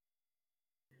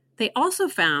They also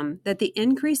found that the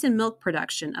increase in milk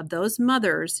production of those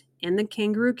mothers in the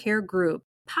Kangaroo Care group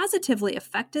positively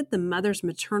affected the mother's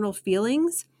maternal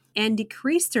feelings and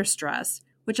decreased their stress,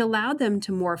 which allowed them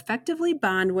to more effectively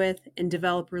bond with and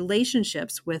develop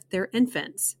relationships with their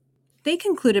infants. They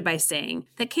concluded by saying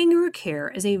that Kangaroo Care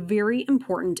is a very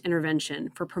important intervention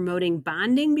for promoting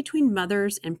bonding between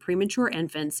mothers and premature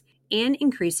infants and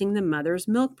increasing the mother's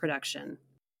milk production.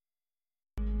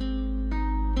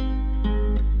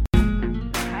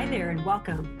 Hi there and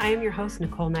welcome. I am your host,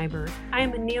 Nicole Nyberg. I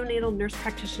am a neonatal nurse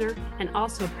practitioner and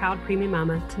also a proud preemie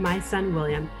mama to my son,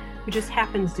 William, who just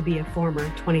happens to be a former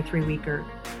 23-weeker.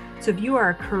 So if you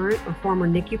are a current or former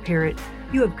NICU parent,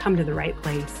 you have come to the right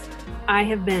place. I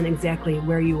have been exactly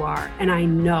where you are, and I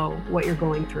know what you're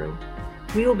going through.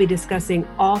 We will be discussing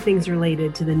all things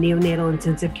related to the neonatal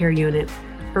intensive care unit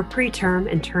for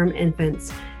preterm and term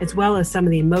infants, as well as some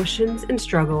of the emotions and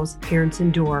struggles parents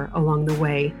endure along the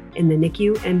way in the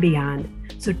NICU and beyond.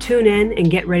 So tune in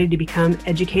and get ready to become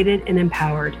educated and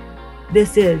empowered.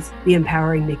 This is the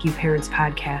Empowering NICU Parents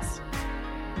podcast.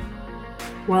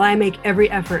 While I make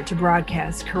every effort to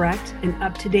broadcast correct and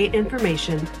up-to-date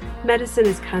information, medicine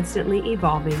is constantly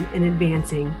evolving and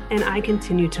advancing, and I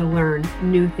continue to learn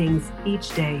new things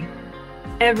each day.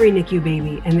 Every NICU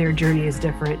baby and their journey is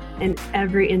different, and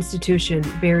every institution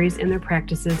varies in their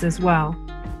practices as well.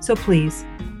 So please,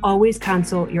 always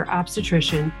consult your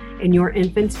obstetrician and your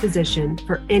infant's physician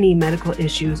for any medical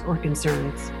issues or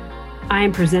concerns. I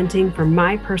am presenting from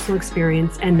my personal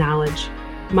experience and knowledge.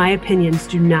 My opinions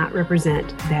do not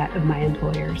represent that of my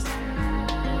employers.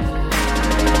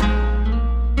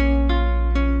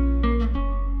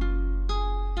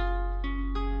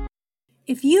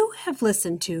 If you have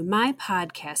listened to my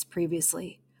podcast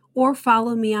previously or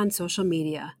follow me on social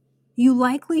media, you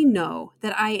likely know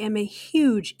that I am a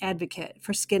huge advocate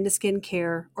for skin-to-skin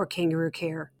care or Kangaroo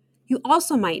Care. You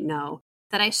also might know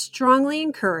that I strongly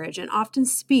encourage and often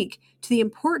speak to the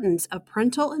importance of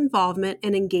parental involvement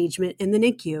and engagement in the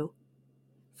NICU.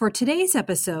 For today's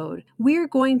episode, we are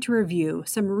going to review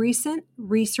some recent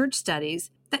research studies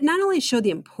that not only show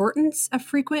the importance of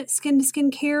frequent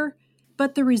skin-to-skin care,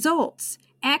 but the results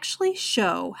actually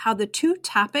show how the two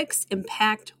topics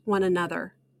impact one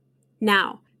another.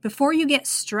 Now, before you get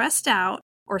stressed out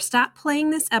or stop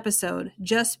playing this episode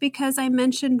just because I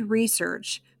mentioned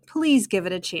research, please give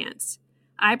it a chance.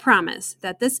 I promise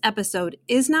that this episode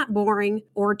is not boring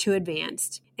or too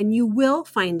advanced, and you will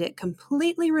find it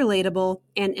completely relatable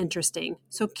and interesting,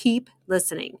 so keep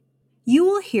listening. You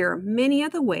will hear many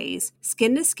of the ways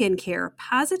skin-to-skin care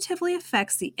positively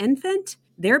affects the infant,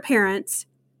 their parents,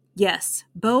 yes,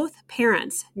 both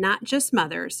parents, not just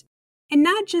mothers, and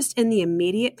not just in the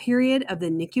immediate period of the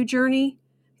NICU journey,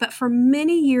 but for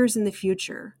many years in the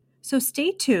future. So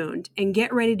stay tuned and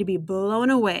get ready to be blown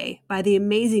away by the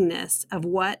amazingness of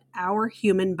what our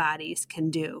human bodies can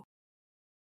do.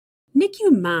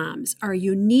 NICU moms are a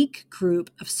unique group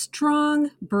of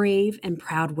strong, brave, and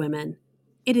proud women.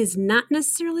 It is not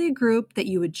necessarily a group that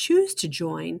you would choose to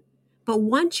join, but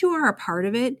once you are a part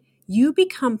of it, you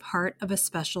become part of a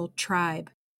special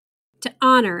tribe. To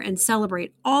honor and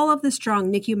celebrate all of the strong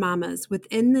NICU mamas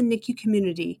within the NICU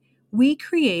community, we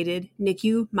created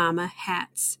NICU Mama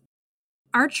Hats.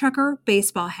 Our trucker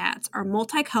baseball hats are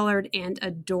multicolored and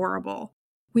adorable.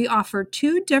 We offer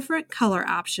two different color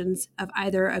options of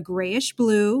either a grayish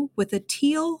blue with a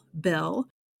teal bill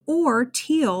or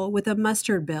teal with a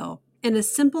mustard bill and a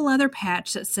simple leather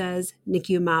patch that says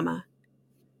NICU Mama.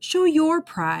 Show your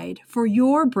pride for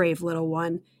your brave little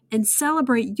one and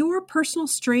celebrate your personal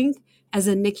strength as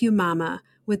a NICU mama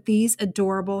with these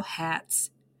adorable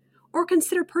hats. Or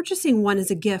consider purchasing one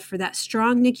as a gift for that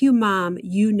strong NICU mom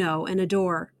you know and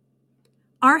adore.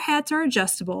 Our hats are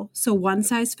adjustable, so one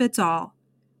size fits all.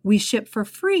 We ship for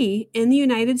free in the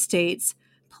United States,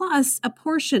 plus a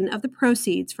portion of the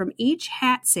proceeds from each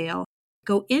hat sale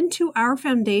go into our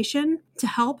foundation to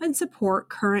help and support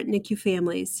current NICU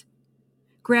families.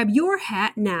 Grab your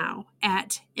hat now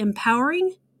at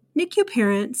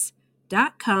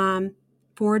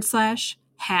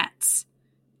empoweringNICUparents.com/hats.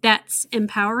 That's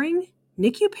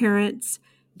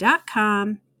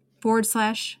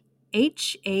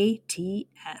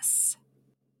empoweringNICUparents.com/HATS.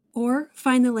 Or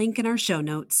find the link in our show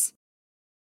notes.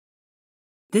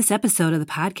 This episode of the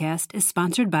podcast is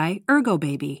sponsored by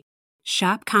ErgoBaby.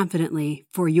 Shop confidently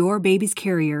for your baby's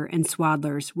carrier and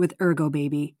swaddlers with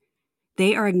ErgoBaby.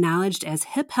 They are acknowledged as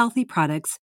hip-healthy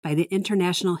products by the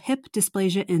International Hip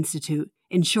Dysplasia Institute,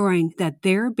 ensuring that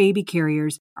their baby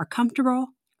carriers are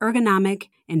comfortable, ergonomic,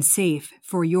 and safe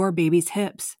for your baby's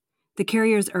hips. The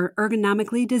carriers are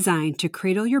ergonomically designed to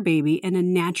cradle your baby in a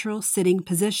natural sitting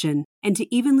position and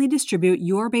to evenly distribute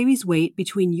your baby's weight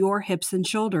between your hips and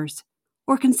shoulders.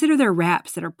 Or consider their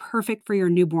wraps that are perfect for your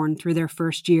newborn through their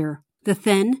first year. The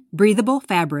thin, breathable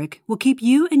fabric will keep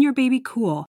you and your baby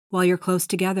cool while you're close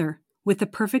together. With the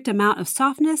perfect amount of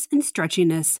softness and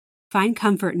stretchiness, find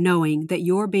comfort knowing that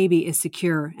your baby is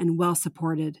secure and well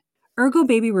supported. Ergo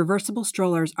Baby reversible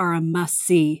strollers are a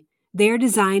must-see. They are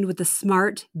designed with the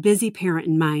smart, busy parent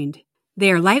in mind.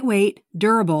 They are lightweight,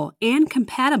 durable, and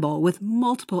compatible with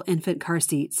multiple infant car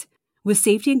seats. With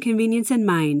safety and convenience in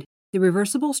mind, the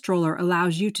reversible stroller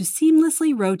allows you to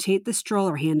seamlessly rotate the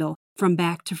stroller handle from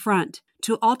back to front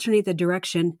to alternate the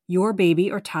direction your baby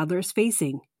or toddler is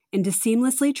facing, and to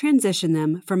seamlessly transition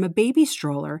them from a baby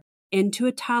stroller into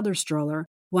a toddler stroller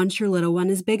once your little one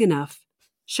is big enough.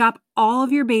 Shop all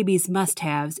of your baby's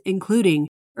must-haves, including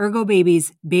Ergo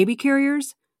Baby's baby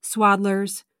carriers,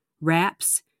 swaddlers,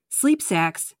 wraps, sleep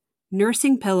sacks,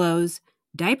 nursing pillows,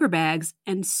 diaper bags,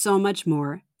 and so much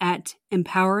more at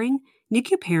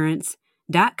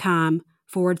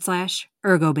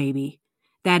empoweringnicuparents.com/ErgoBaby.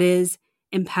 That is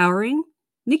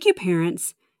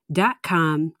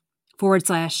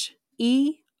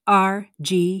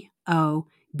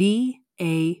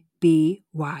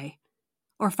empoweringnicuparents.com/ERGOBABY.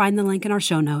 Or find the link in our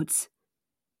show notes.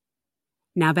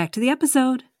 Now back to the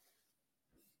episode.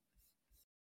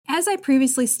 As I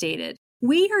previously stated,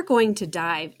 we are going to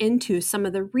dive into some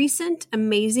of the recent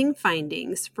amazing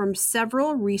findings from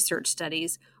several research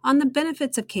studies on the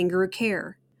benefits of kangaroo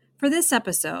care. For this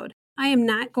episode, I am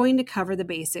not going to cover the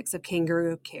basics of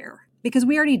kangaroo care because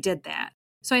we already did that.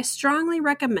 So I strongly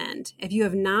recommend, if you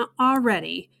have not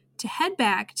already, to head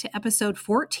back to episode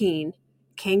 14,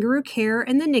 Kangaroo Care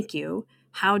in the NICU,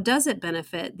 How Does It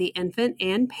Benefit the Infant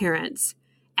and Parents,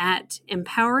 at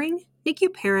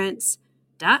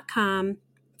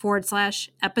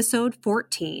empoweringnicuparents.com/episode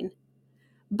 14.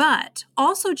 But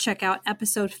also check out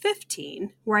episode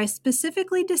 15, where I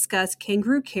specifically discuss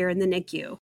kangaroo care in the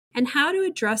NICU and how to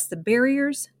address the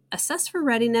barriers, assess for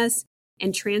readiness,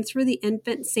 and transfer the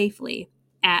infant safely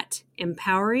at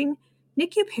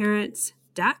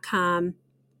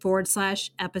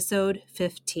empoweringnicuparents.com/episode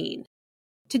 15.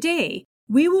 Today,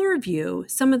 we will review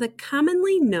some of the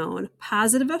commonly known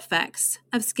positive effects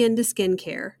of skin-to-skin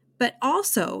care, but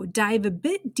also dive a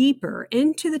bit deeper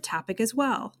into the topic as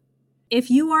well. If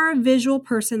you are a visual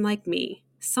person like me,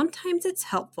 sometimes it's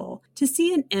helpful to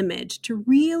see an image to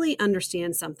really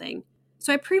understand something.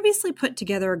 So I previously put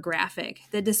together a graphic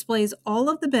that displays all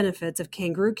of the benefits of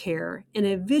kangaroo care in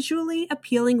a visually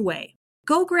appealing way.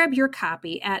 Go grab your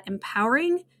copy at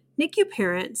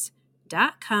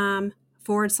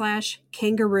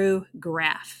empoweringnicuparents.com/kangaroo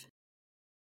graph.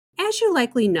 As you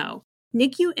likely know,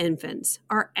 NICU infants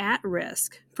are at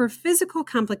risk for physical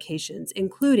complications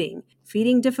including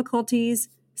feeding difficulties,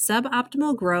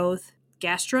 suboptimal growth,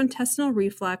 gastrointestinal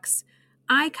reflux,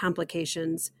 eye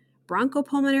complications,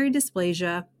 bronchopulmonary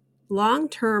dysplasia,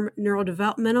 long-term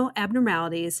neurodevelopmental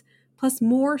abnormalities, plus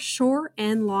more short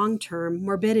and long-term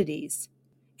morbidities.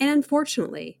 And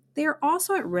unfortunately, they are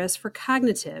also at risk for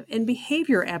cognitive and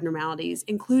behavior abnormalities,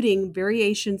 including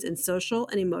variations in social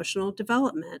and emotional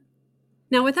development.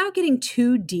 Now, without getting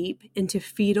too deep into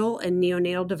fetal and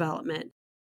neonatal development,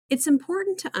 it's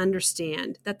important to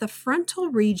understand that the frontal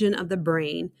region of the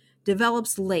brain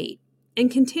develops late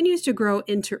and continues to grow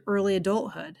into early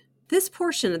adulthood. This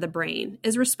portion of the brain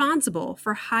is responsible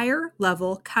for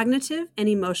higher-level cognitive and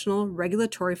emotional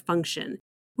regulatory function,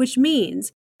 which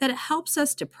means that it helps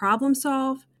us to problem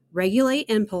solve, regulate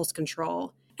impulse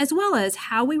control, as well as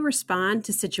how we respond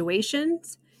to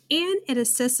situations, and it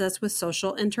assists us with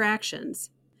social interactions.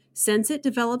 Since it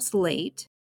develops late,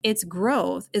 its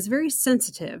growth is very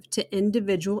sensitive to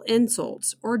individual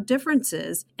insults or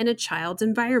differences in a child's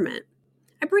environment.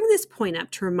 I bring this point up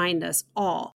to remind us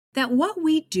all that what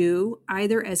we do,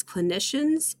 either as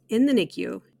clinicians in the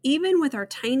NICU, even with our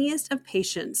tiniest of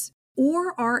patients,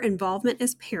 or our involvement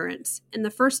as parents in the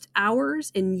first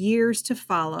hours and years to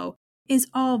follow, is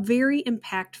all very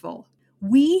impactful.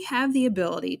 We have the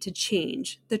ability to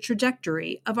change the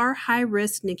trajectory of our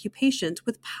high-risk NICU patients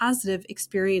with positive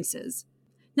experiences.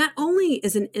 Not only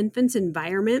is an infant's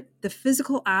environment the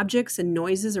physical objects and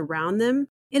noises around them,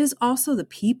 it is also the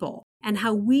people, and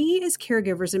how we as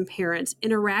caregivers and parents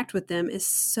interact with them is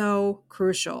so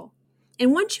crucial.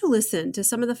 And once you listen to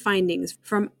some of the findings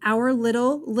from our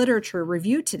little literature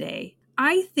review today,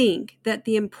 I think that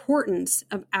the importance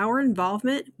of our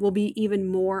involvement will be even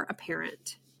more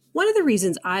apparent. One of the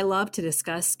reasons I love to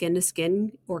discuss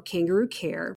skin-to-skin or kangaroo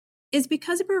care is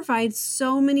because it provides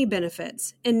so many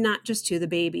benefits, and not just to the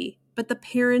baby, but the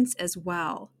parents as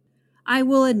well. I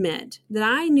will admit that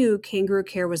I knew kangaroo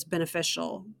care was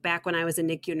beneficial back when I was a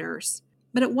NICU nurse,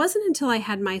 but it wasn't until I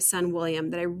had my son William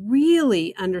that I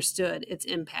really understood its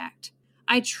impact.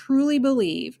 I truly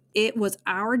believe it was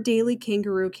our daily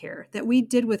kangaroo care that we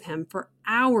did with him for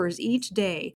hours each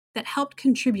day that helped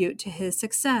contribute to his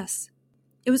success.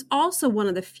 It was also one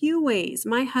of the few ways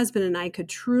my husband and I could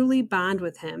truly bond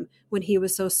with him when he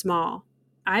was so small.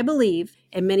 I believe,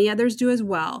 and many others do as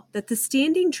well, that the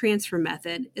standing transfer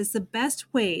method is the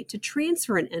best way to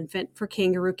transfer an infant for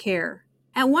kangaroo care.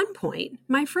 At one point,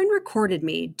 my friend recorded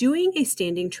me doing a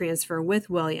standing transfer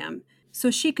with William so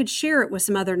she could share it with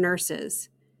some other nurses.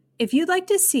 If you'd like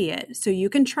to see it so you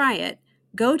can try it,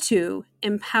 go to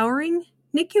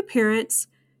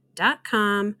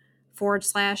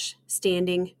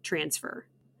empoweringnicuparents.com/standing transfer.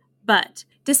 But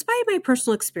despite my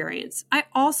personal experience, I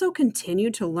also continue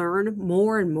to learn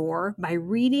more and more by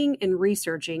reading and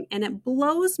researching, and it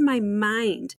blows my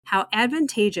mind how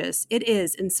advantageous it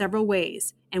is in several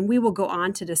ways, and we will go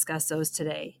on to discuss those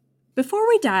today. Before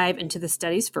we dive into the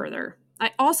studies further,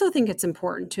 I also think it's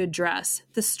important to address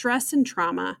the stress and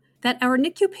trauma that our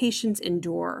NICU patients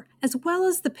endure, as well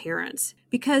as the parents,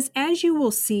 because as you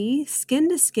will see,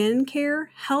 skin-to-skin care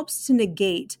helps to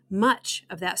negate much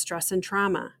of that stress and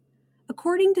trauma.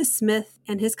 According to Smith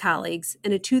and his colleagues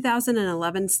in a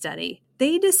 2011 study,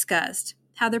 they discussed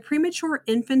how the premature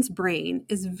infant's brain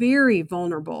is very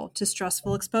vulnerable to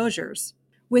stressful exposures.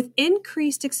 With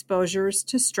increased exposures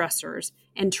to stressors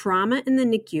and trauma in the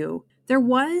NICU, there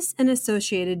was an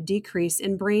associated decrease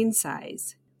in brain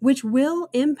size, which will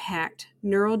impact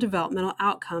neurodevelopmental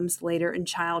outcomes later in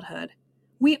childhood.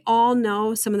 We all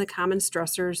know some of the common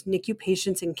stressors NICU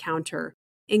patients encounter,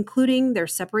 including their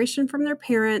separation from their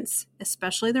parents,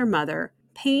 especially their mother,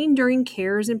 pain during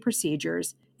cares and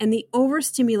procedures, and the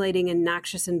overstimulating and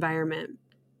noxious environment.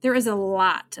 There is a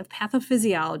lot of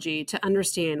pathophysiology to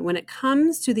understand when it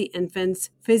comes to the infant's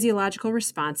physiological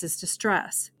responses to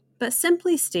stress. But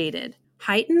simply stated,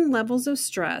 heightened levels of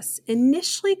stress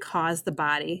initially cause the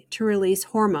body to release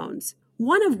hormones,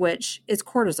 one of which is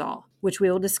cortisol, which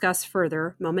we will discuss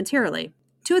further momentarily.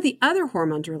 Two of the other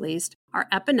hormones released are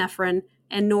epinephrine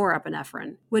and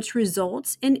norepinephrine, which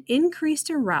results in increased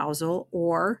arousal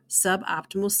or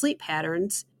suboptimal sleep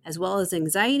patterns, as well as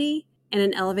anxiety and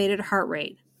an elevated heart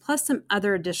rate, plus some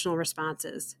other additional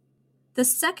responses. The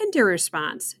secondary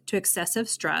response to excessive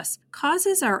stress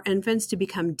causes our infants to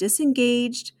become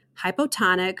disengaged,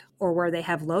 hypotonic, or where they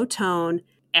have low tone,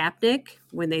 apneic,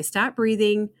 when they stop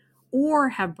breathing, or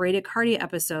have bradycardia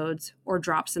episodes or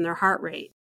drops in their heart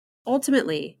rate.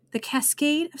 Ultimately, the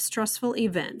cascade of stressful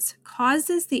events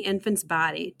causes the infant's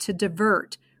body to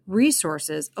divert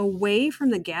resources away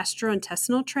from the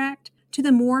gastrointestinal tract to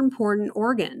the more important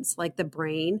organs like the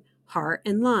brain, heart,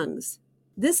 and lungs.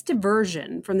 This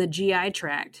diversion from the GI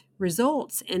tract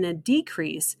results in a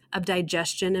decrease of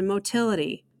digestion and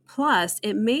motility. Plus,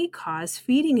 it may cause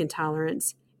feeding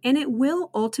intolerance, and it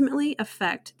will ultimately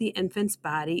affect the infant's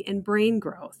body and brain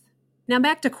growth. Now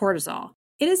back to cortisol.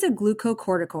 It is a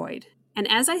glucocorticoid,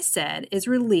 and as I said, is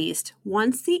released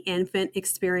once the infant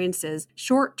experiences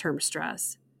short-term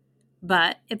stress.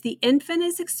 But if the infant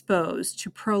is exposed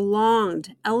to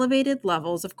prolonged elevated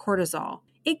levels of cortisol,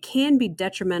 it can be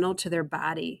detrimental to their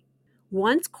body.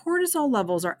 Once cortisol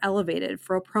levels are elevated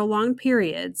for prolonged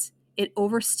periods, it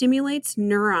overstimulates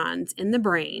neurons in the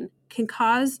brain, can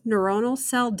cause neuronal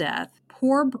cell death,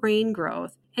 poor brain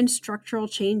growth, and structural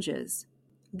changes.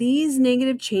 These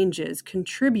negative changes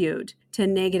contribute to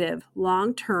negative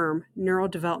long-term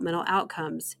neurodevelopmental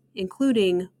outcomes,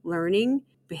 including learning,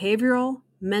 behavioral,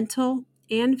 mental,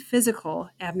 and physical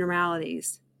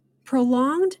abnormalities.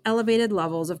 Prolonged elevated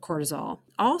levels of cortisol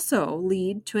also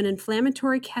lead to an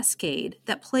inflammatory cascade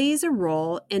that plays a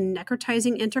role in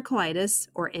necrotizing enterocolitis,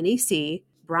 or NEC,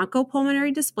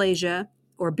 bronchopulmonary dysplasia,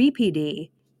 or BPD,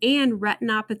 and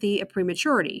retinopathy of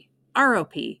prematurity,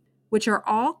 ROP, which are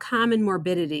all common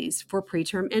morbidities for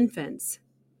preterm infants.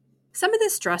 Some of the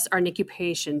stress our NICU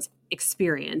patients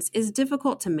experience is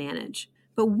difficult to manage,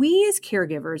 but we as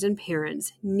caregivers and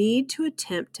parents need to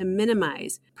attempt to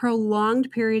minimize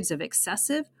prolonged periods of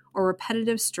excessive or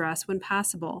repetitive stress when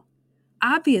possible.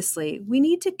 Obviously, we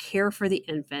need to care for the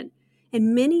infant,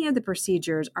 and many of the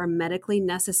procedures are medically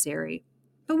necessary,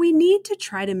 but we need to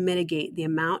try to mitigate the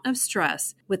amount of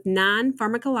stress with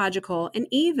non-pharmacological and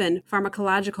even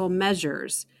pharmacological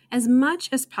measures as much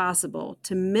as possible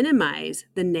to minimize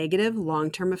the negative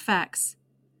long-term effects.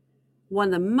 One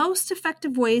of the most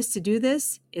effective ways to do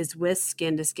this is with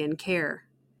skin-to-skin care.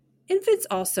 Infants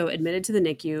also admitted to the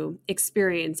NICU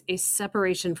experience a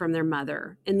separation from their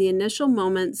mother in the initial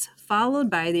moments followed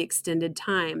by the extended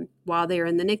time while they are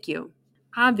in the NICU.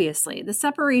 Obviously, the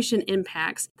separation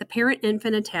impacts the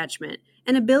parent-infant attachment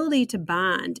and ability to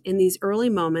bond in these early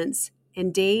moments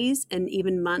and days and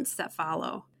even months that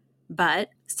follow. But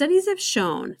studies have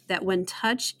shown that when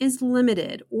touch is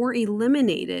limited or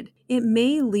eliminated, it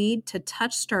may lead to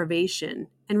touch starvation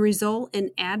and result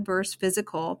in adverse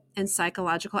physical and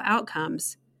psychological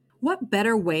outcomes. What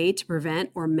better way to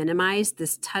prevent or minimize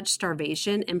this touch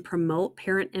starvation and promote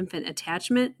parent-infant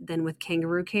attachment than with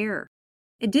Kangaroo Care?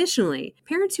 Additionally,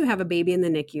 parents who have a baby in the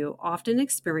NICU often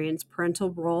experience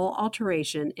parental role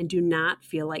alteration and do not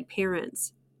feel like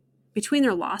parents. Between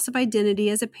their loss of identity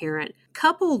as a parent,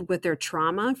 coupled with their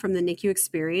trauma from the NICU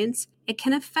experience, it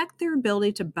can affect their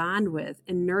ability to bond with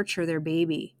and nurture their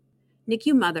baby.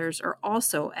 NICU mothers are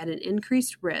also at an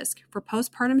increased risk for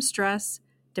postpartum stress,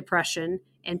 depression,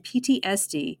 and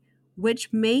PTSD,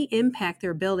 which may impact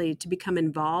their ability to become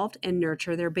involved and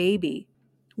nurture their baby.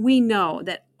 We know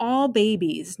that all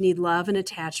babies need love and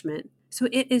attachment, so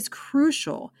it is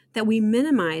crucial that we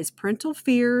minimize parental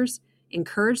fears,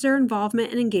 encourage their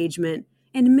involvement and engagement,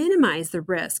 and minimize the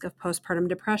risk of postpartum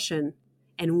depression.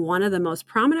 And one of the most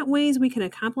prominent ways we can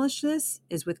accomplish this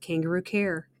is with Kangaroo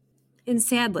Care. And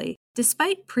sadly,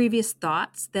 despite previous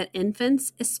thoughts that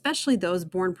infants, especially those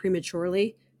born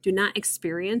prematurely, do not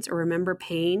experience or remember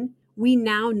pain, we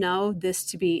now know this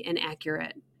to be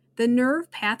inaccurate. The nerve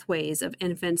pathways of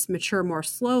infants mature more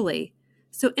slowly,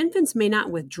 so infants may not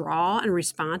withdraw in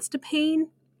response to pain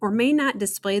or may not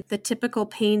display the typical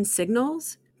pain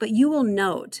signals, but you will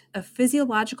note a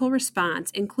physiological response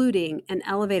including an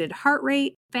elevated heart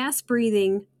rate, fast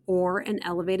breathing, or an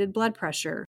elevated blood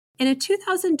pressure. In a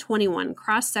 2021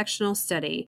 cross-sectional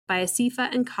study by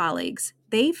Asifa and colleagues,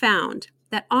 they found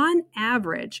that on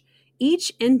average,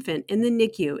 each infant in the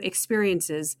NICU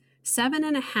experiences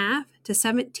 7.5 to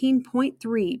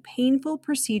 17.3 painful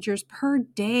procedures per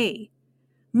day.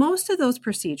 Most of those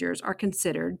procedures are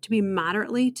considered to be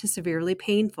moderately to severely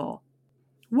painful.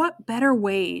 What better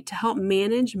way to help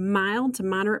manage mild to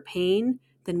moderate pain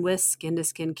than with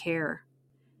skin-to-skin care?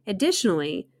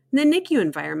 Additionally, the NICU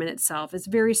environment itself is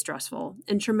very stressful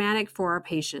and traumatic for our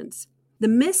patients. The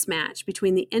mismatch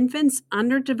between the infant's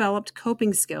underdeveloped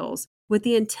coping skills with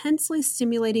the intensely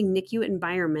stimulating NICU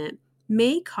environment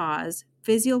may cause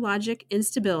physiologic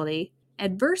instability,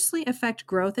 adversely affect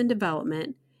growth and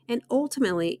development, and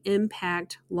ultimately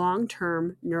impact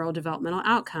long-term neurodevelopmental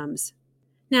outcomes.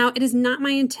 Now, it is not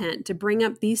my intent to bring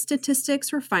up these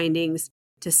statistics or findings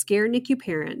to scare NICU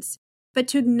parents, but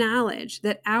to acknowledge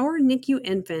that our NICU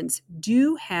infants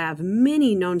do have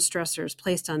many known stressors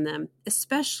placed on them,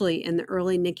 especially in the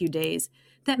early NICU days,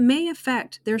 that may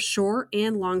affect their short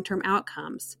and long-term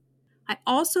outcomes. I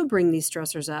also bring these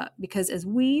stressors up because as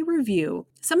we review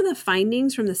some of the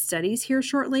findings from the studies here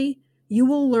shortly, you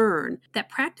will learn that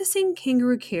practicing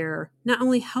Kangaroo Care not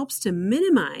only helps to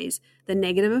minimize the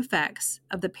negative effects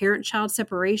of the parent-child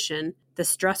separation, the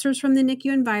stressors from the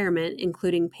NICU environment,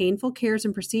 including painful cares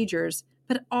and procedures,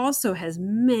 but also has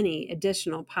many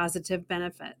additional positive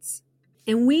benefits.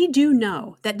 And we do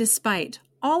know that despite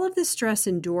all of the stress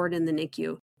endured in the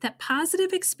NICU, that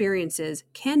positive experiences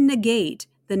can negate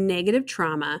the negative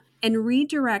trauma and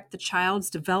redirect the child's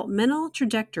developmental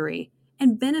trajectory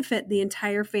and benefit the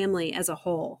entire family as a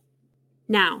whole.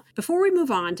 Now, before we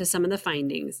move on to some of the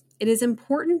findings, it is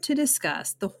important to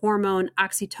discuss the hormone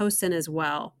oxytocin as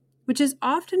well, which is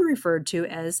often referred to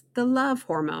as the love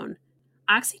hormone.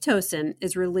 Oxytocin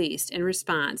is released in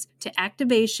response to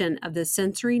activation of the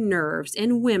sensory nerves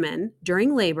in women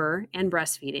during labor and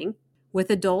breastfeeding, with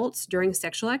adults during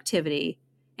sexual activity,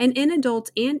 and in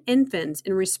adults and infants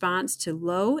in response to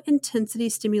low-intensity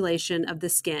stimulation of the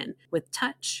skin with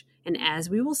touch, and as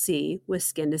we will see, with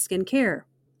skin-to-skin care.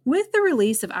 With the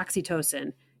release of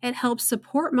oxytocin, it helps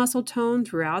support muscle tone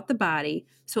throughout the body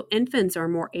so infants are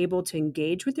more able to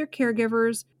engage with their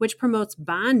caregivers, which promotes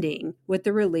bonding with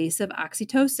the release of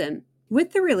oxytocin.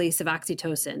 With the release of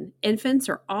oxytocin, infants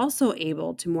are also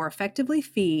able to more effectively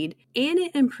feed, and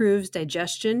it improves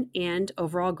digestion and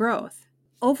overall growth.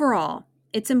 Overall,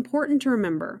 it's important to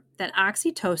remember that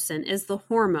oxytocin is the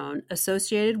hormone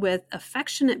associated with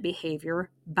affectionate behavior,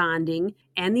 bonding,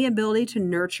 and the ability to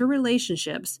nurture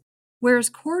relationships, whereas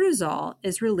cortisol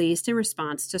is released in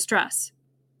response to stress.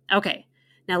 Okay,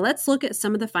 now let's look at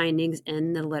some of the findings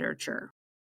in the literature.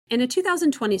 In a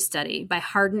 2020 study by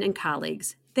Hardin and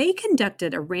colleagues, they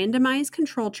conducted a randomized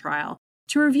control trial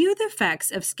to review the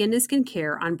effects of skin-to-skin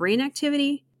care on brain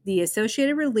activity, the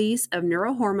associated release of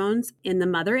neurohormones in the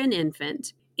mother and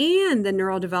infant, and the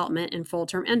neural development in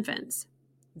full-term infants.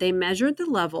 They measured the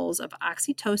levels of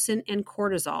oxytocin and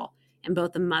cortisol in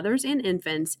both the mothers and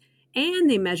infants and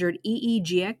they measured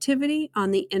EEG activity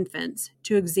on the infants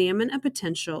to examine a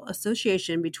potential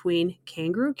association between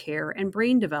kangaroo care and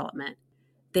brain development.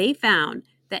 They found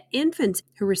that infants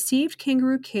who received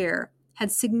kangaroo care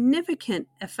had significant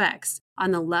effects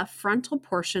on the left frontal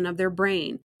portion of their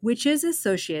brain, which is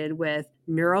associated with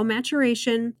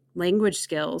neuromaturation, language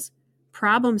skills,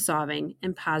 problem solving,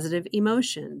 and positive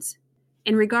emotions.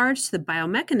 In regards to the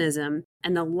biomechanism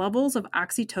and the levels of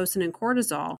oxytocin and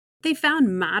cortisol, they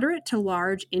found moderate to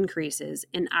large increases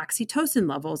in oxytocin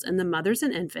levels in the mothers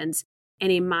and infants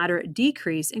and a moderate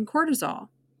decrease in cortisol.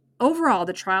 Overall,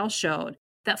 the trial showed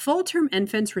that full-term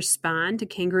infants respond to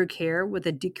kangaroo care with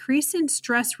a decrease in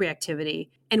stress reactivity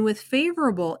and with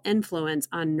favorable influence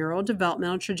on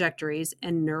neurodevelopmental trajectories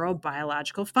and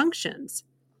neurobiological functions.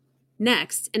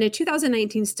 Next, in a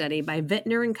 2019 study by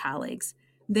Wittner and colleagues,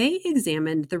 they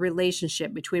examined the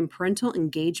relationship between parental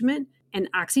engagement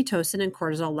and oxytocin and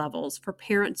cortisol levels for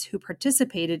parents who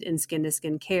participated in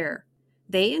skin-to-skin care.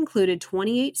 They included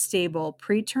 28 stable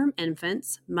preterm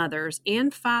infants, mothers,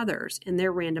 and fathers in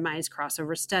their randomized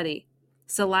crossover study.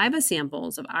 Saliva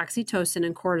samples of oxytocin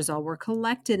and cortisol were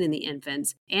collected in the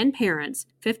infants and parents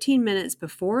 15 minutes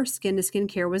before skin-to-skin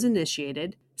care was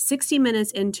initiated, 60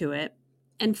 minutes into it,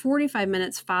 and 45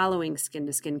 minutes following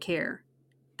skin-to-skin care.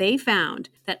 They found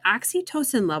that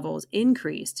oxytocin levels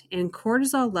increased and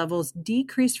cortisol levels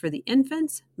decreased for the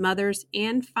infants, mothers,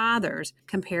 and fathers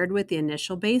compared with the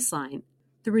initial baseline.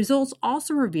 The results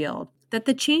also revealed that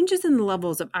the changes in the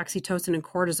levels of oxytocin and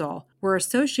cortisol were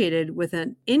associated with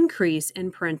an increase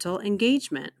in parental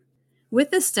engagement.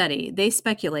 With the study, they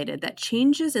speculated that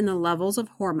changes in the levels of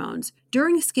hormones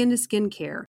during skin-to-skin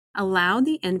care allowed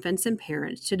the infants and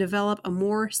parents to develop a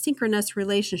more synchronous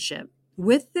relationship.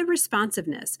 With the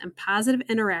responsiveness and positive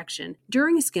interaction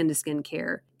during skin-to-skin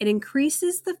care, it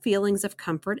increases the feelings of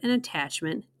comfort and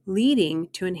attachment, leading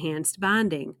to enhanced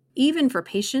bonding, even for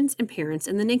patients and parents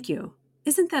in the NICU.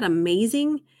 Isn't that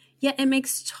amazing? Yet it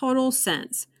makes total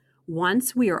sense.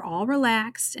 Once we are all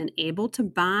relaxed and able to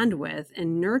bond with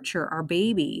and nurture our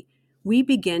baby, we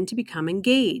begin to become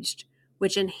engaged,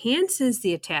 which enhances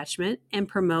the attachment and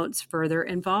promotes further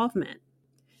involvement.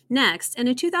 Next, in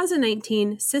a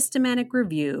 2019 systematic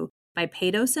review by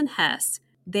Pados and Hess,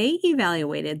 they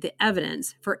evaluated the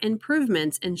evidence for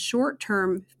improvements in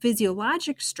short-term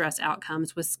physiologic stress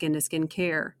outcomes with skin-to-skin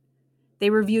care. They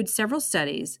reviewed several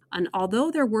studies, and although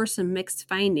there were some mixed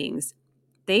findings,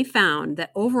 they found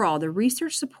that overall the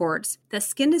research supports that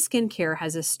skin-to-skin care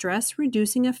has a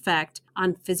stress-reducing effect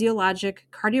on physiologic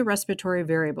cardiorespiratory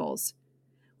variables.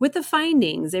 With the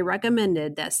findings, they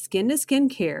recommended that skin-to-skin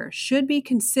care should be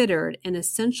considered an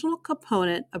essential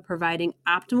component of providing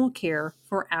optimal care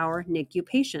for our NICU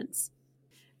patients.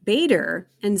 Bader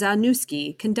and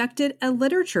Zanussi conducted a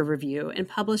literature review and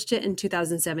published it in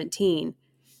 2017.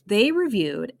 They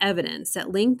reviewed evidence that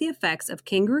linked the effects of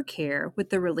kangaroo care with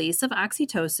the release of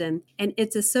oxytocin and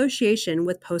its association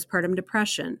with postpartum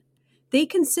depression. They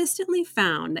consistently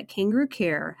found that kangaroo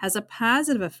care has a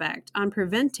positive effect on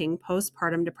preventing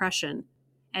postpartum depression.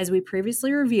 As we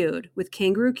previously reviewed, with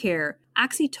kangaroo care,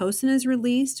 oxytocin is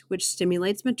released, which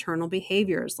stimulates maternal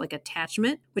behaviors like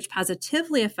attachment, which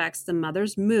positively affects the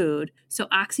mother's mood, so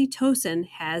oxytocin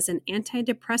has an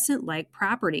antidepressant-like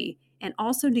property and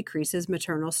also decreases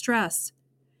maternal stress.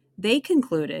 They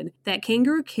concluded that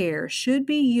kangaroo care should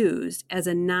be used as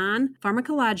a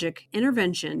non-pharmacologic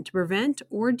intervention to prevent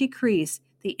or decrease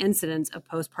the incidence of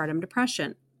postpartum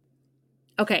depression.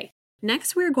 Okay,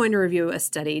 next we're going to review a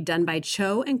study done by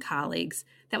Cho and colleagues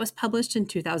that was published in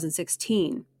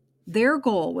 2016. Their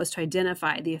goal was to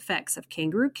identify the effects of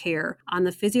kangaroo care on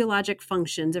the physiologic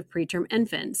functions of preterm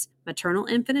infants,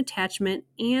 maternal-infant attachment,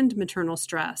 and maternal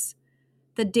stress.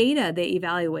 The data they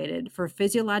evaluated for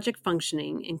physiologic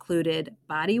functioning included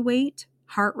body weight,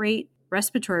 heart rate,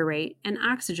 respiratory rate, and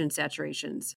oxygen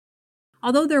saturations.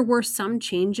 Although there were some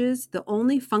changes, the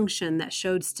only function that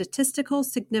showed statistical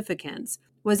significance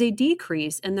was a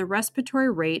decrease in the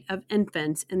respiratory rate of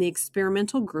infants in the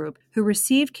experimental group who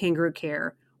received kangaroo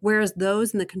care, whereas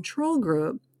those in the control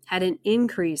group had an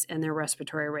increase in their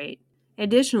respiratory rate.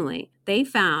 Additionally, they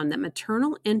found that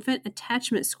maternal-infant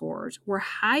attachment scores were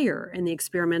higher in the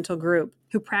experimental group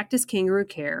who practiced kangaroo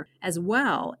care, as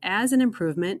well as an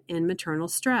improvement in maternal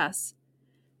stress.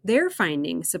 Their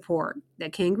findings support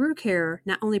that kangaroo care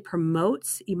not only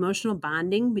promotes emotional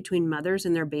bonding between mothers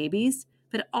and their babies,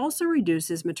 but it also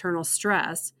reduces maternal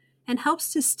stress and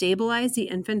helps to stabilize the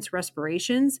infant's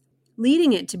respirations,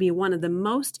 leading it to be one of the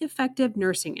most effective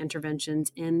nursing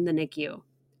interventions in the NICU.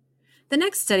 The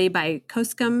next study by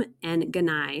Koskum and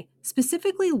Ganai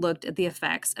specifically looked at the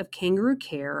effects of kangaroo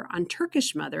care on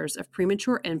Turkish mothers of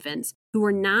premature infants who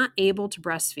were not able to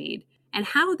breastfeed and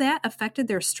how that affected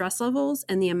their stress levels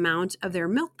and the amount of their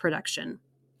milk production.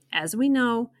 As we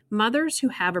know, mothers who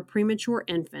have a premature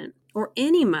infant, or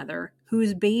any mother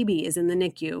whose baby is in the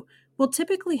NICU, will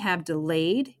typically have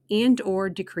delayed and/or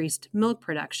decreased milk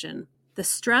production. The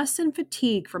stress and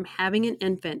fatigue from having an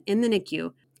infant in the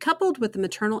NICU, coupled with the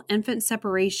maternal-infant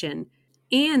separation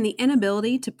and the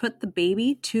inability to put the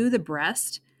baby to the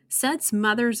breast, sets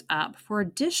mothers up for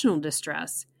additional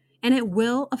distress, and it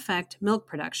will affect milk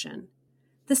production.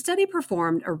 The study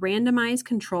performed a randomized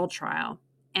control trial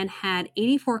and had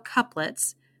 84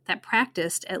 couplets that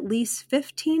practiced at least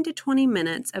 15 to 20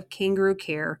 minutes of kangaroo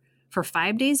care for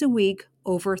 5 days a week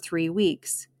over 3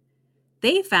 weeks.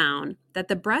 They found that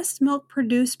the breast milk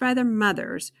produced by their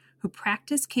mothers who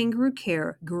practiced kangaroo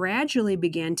care gradually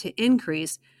began to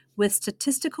increase with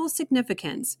statistical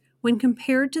significance when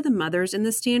compared to the mothers in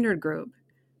the standard group.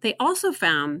 They also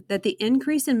found that the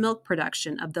increase in milk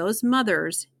production of those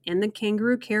mothers in the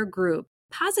kangaroo care group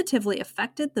positively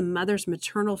affected the mother's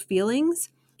maternal feelings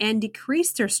and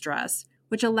decreased their stress,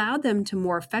 which allowed them to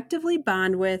more effectively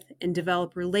bond with and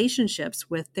develop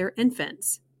relationships with their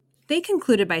infants. They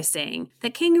concluded by saying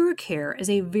that kangaroo care is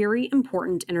a very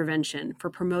important intervention for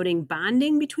promoting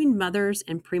bonding between mothers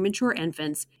and premature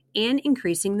infants and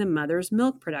increasing the mother's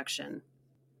milk production.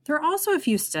 There are also a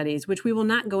few studies, which we will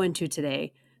not go into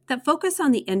today, that focus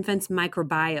on the infant's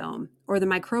microbiome, or the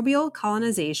microbial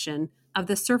colonization of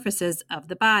the surfaces of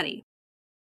the body.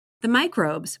 The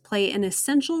microbes play an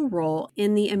essential role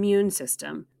in the immune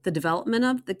system, the development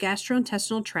of the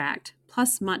gastrointestinal tract,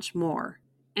 plus much more.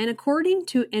 And according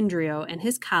to Indrio and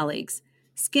his colleagues,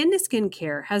 skin-to-skin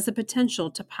care has the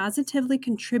potential to positively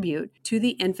contribute to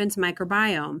the infant's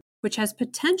microbiome, which has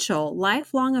potential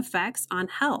lifelong effects on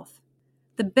health.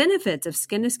 The benefits of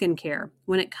skin-to-skin care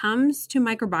when it comes to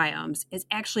microbiomes is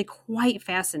actually quite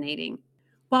fascinating.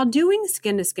 While doing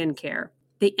skin-to-skin care,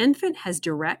 the infant has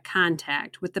direct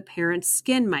contact with the parent's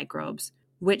skin microbes,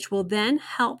 which will then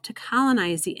help to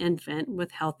colonize the infant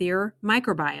with healthier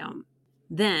microbiome.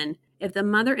 Then, if the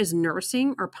mother is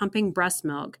nursing or pumping breast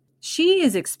milk, she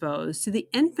is exposed to the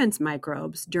infant's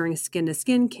microbes during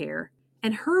skin-to-skin care,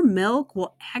 and her milk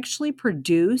will actually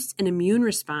produce an immune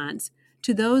response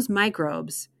to those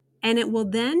microbes, and it will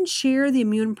then share the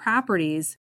immune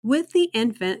properties with the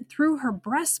infant through her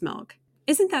breast milk.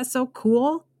 Isn't that so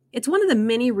cool? It's one of the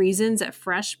many reasons that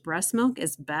fresh breast milk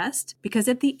is best, because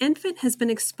if the infant has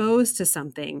been exposed to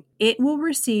something, it will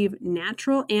receive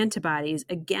natural antibodies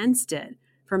against it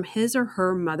from his or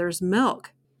her mother's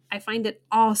milk. I find it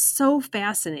all so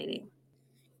fascinating.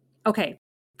 Okay,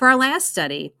 for our last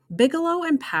study, Bigelow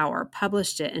and Power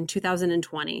published it in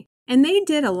 2020, and they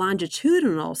did a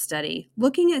longitudinal study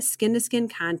looking at skin-to-skin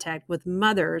contact with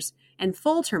mothers and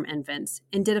full-term infants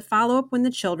and did a follow-up when the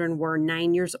children were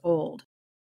 9 years old.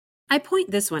 I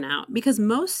point this one out because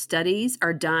most studies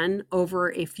are done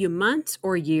over a few months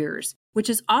or years, which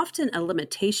is often a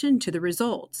limitation to the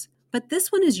results. But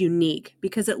this one is unique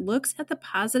because it looks at the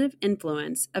positive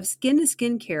influence of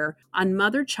skin-to-skin care on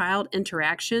mother-child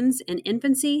interactions in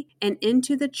infancy and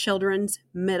into the children's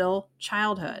middle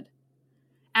childhood.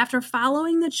 After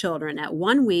following the children at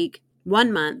 1 week,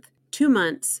 1 month, 2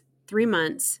 months, 3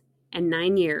 months, and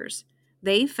 9 years,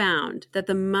 they found that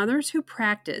the mothers who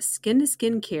practiced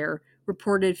skin-to-skin care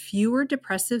reported fewer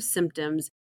depressive symptoms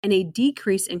and a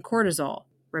decrease in cortisol,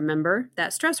 remember,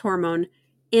 that stress hormone,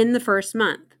 in the first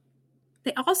month.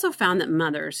 They also found that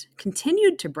mothers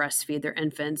continued to breastfeed their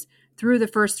infants through the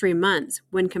first 3 months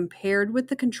when compared with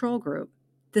the control group.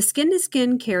 The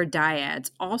skin-to-skin care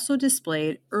dyads also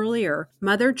displayed earlier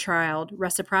mother-child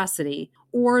reciprocity,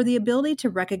 or the ability to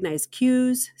recognize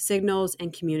cues, signals,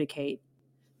 and communicate.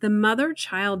 The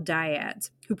mother-child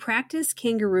dyads who practiced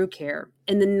kangaroo care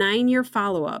in the 9-year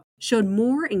follow-up showed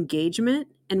more engagement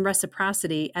and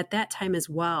reciprocity at that time as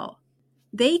well.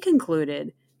 They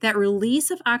concluded that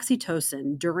release of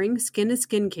oxytocin during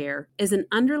skin-to-skin care is an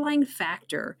underlying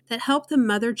factor that helped the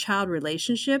mother-child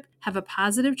relationship have a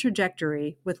positive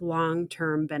trajectory with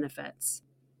long-term benefits.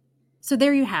 So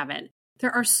there you have it.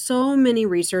 There are so many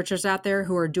researchers out there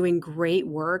who are doing great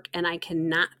work, and I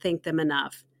cannot thank them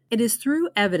enough. It is through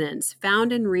evidence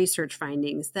found in research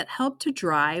findings that help to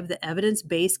drive the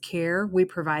evidence-based care we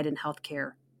provide in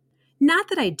healthcare. Not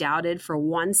that I doubted for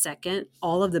 1 second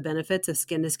all of the benefits of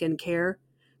skin-to-skin care,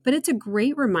 but it's a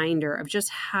great reminder of just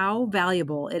how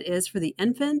valuable it is for the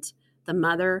infant, the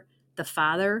mother, the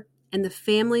father, and the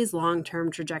family's long-term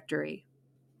trajectory.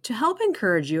 To help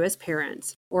encourage you as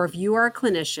parents, or if you are a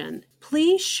clinician,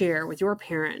 please share with your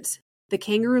parents the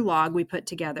Kangaroo log we put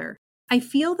together. I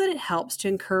feel that it helps to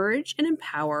encourage and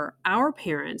empower our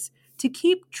parents to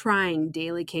keep trying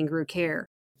daily Kangaroo care.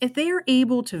 If they are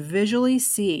able to visually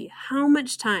see how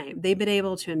much time they've been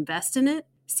able to invest in it,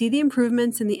 see the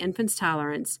improvements in the infant's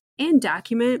tolerance, and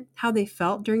document how they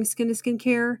felt during skin-to-skin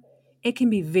care, it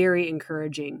can be very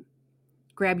encouraging.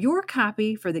 Grab your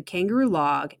copy for the Kangaroo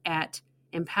log at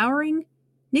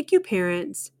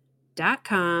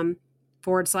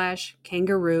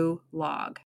empoweringnicuparents.com/kangaroo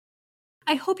log.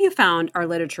 I hope you found our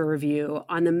literature review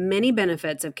on the many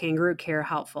benefits of kangaroo care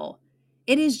helpful.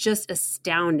 It is just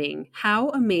astounding how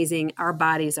amazing our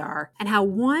bodies are and how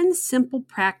one simple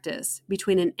practice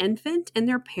between an infant and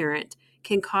their parent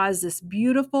can cause this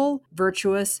beautiful,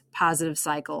 virtuous, positive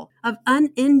cycle of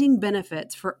unending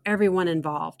benefits for everyone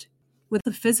involved. With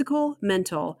the physical,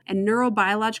 mental, and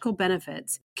neurobiological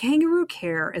benefits, kangaroo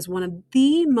care is one of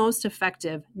the most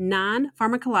effective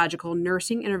non-pharmacological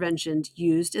nursing interventions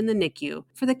used in the NICU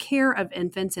for the care of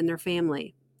infants and their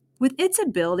family. With its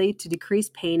ability to decrease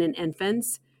pain in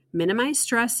infants, minimize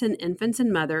stress in infants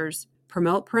and mothers,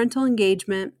 promote parental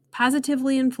engagement,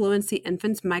 positively influence the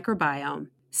infant's microbiome,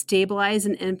 stabilize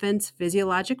an infant's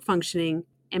physiologic functioning,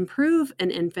 improve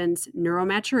an infant's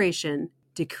neuromaturation,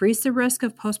 decrease the risk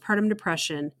of postpartum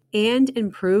depression, and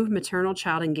improve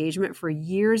maternal-child engagement for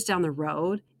years down the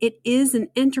road, it is an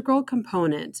integral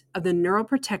component of the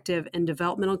neuroprotective and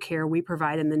developmental care we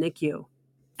provide in the NICU.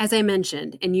 As I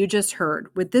mentioned, and you just heard,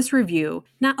 with this review,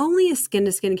 not only is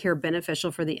skin-to-skin care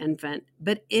beneficial for the infant,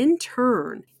 but in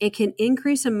turn, it can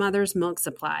increase a mother's milk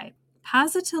supply,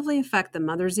 positively affect the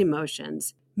mother's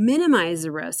emotions, minimize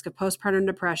the risk of postpartum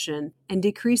depression, and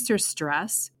decrease their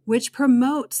stress, which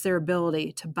promotes their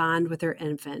ability to bond with their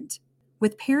infant.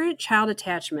 With parent-child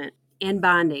attachment and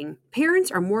bonding,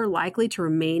 parents are more likely to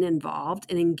remain involved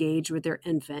and engaged with their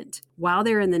infant while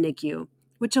they're in the NICU,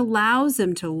 which allows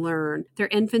them to learn their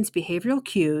infant's behavioral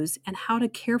cues and how to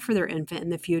care for their infant in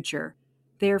the future.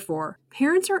 Therefore,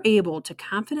 parents are able to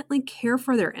confidently care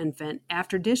for their infant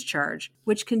after discharge,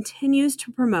 which continues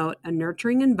to promote a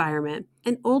nurturing environment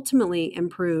and ultimately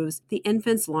improves the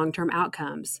infant's long-term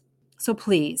outcomes. So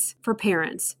please, for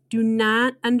parents, do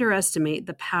not underestimate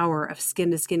the power of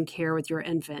skin-to-skin care with your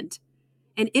infant.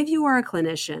 And if you are a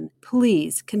clinician,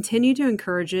 please continue to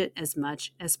encourage it as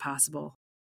much as possible.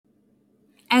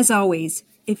 As always,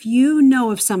 if you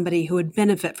know of somebody who would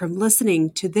benefit from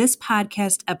listening to this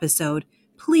podcast episode,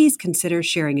 please consider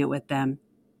sharing it with them.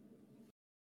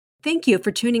 Thank you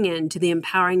for tuning in to the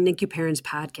Empowering NICU Parents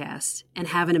podcast, and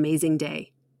have an amazing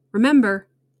day. Remember,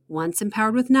 once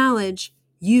empowered with knowledge,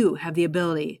 you have the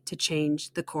ability to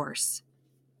change the course.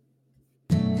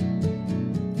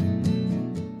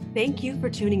 Thank you for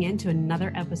tuning in to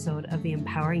another episode of the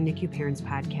Empowering NICU Parents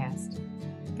podcast.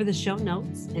 For the show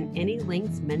notes and any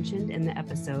links mentioned in the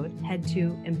episode, head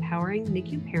to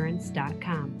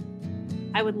empoweringnicuparents.com.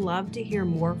 I would love to hear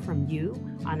more from you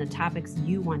on the topics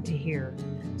you want to hear,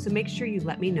 so make sure you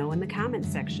let me know in the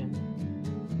comments section.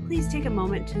 Please take a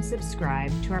moment to subscribe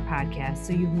to our podcast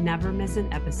so you never miss an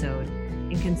episode,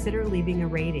 and consider leaving a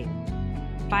rating.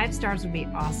 5 stars would be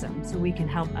awesome so we can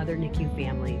help other NICU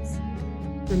families.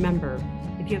 Remember,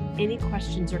 if you have any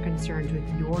questions or concerns with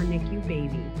your NICU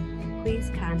baby, please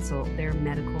consult their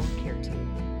medical care team.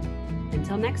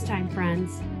 Until next time,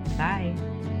 friends, bye.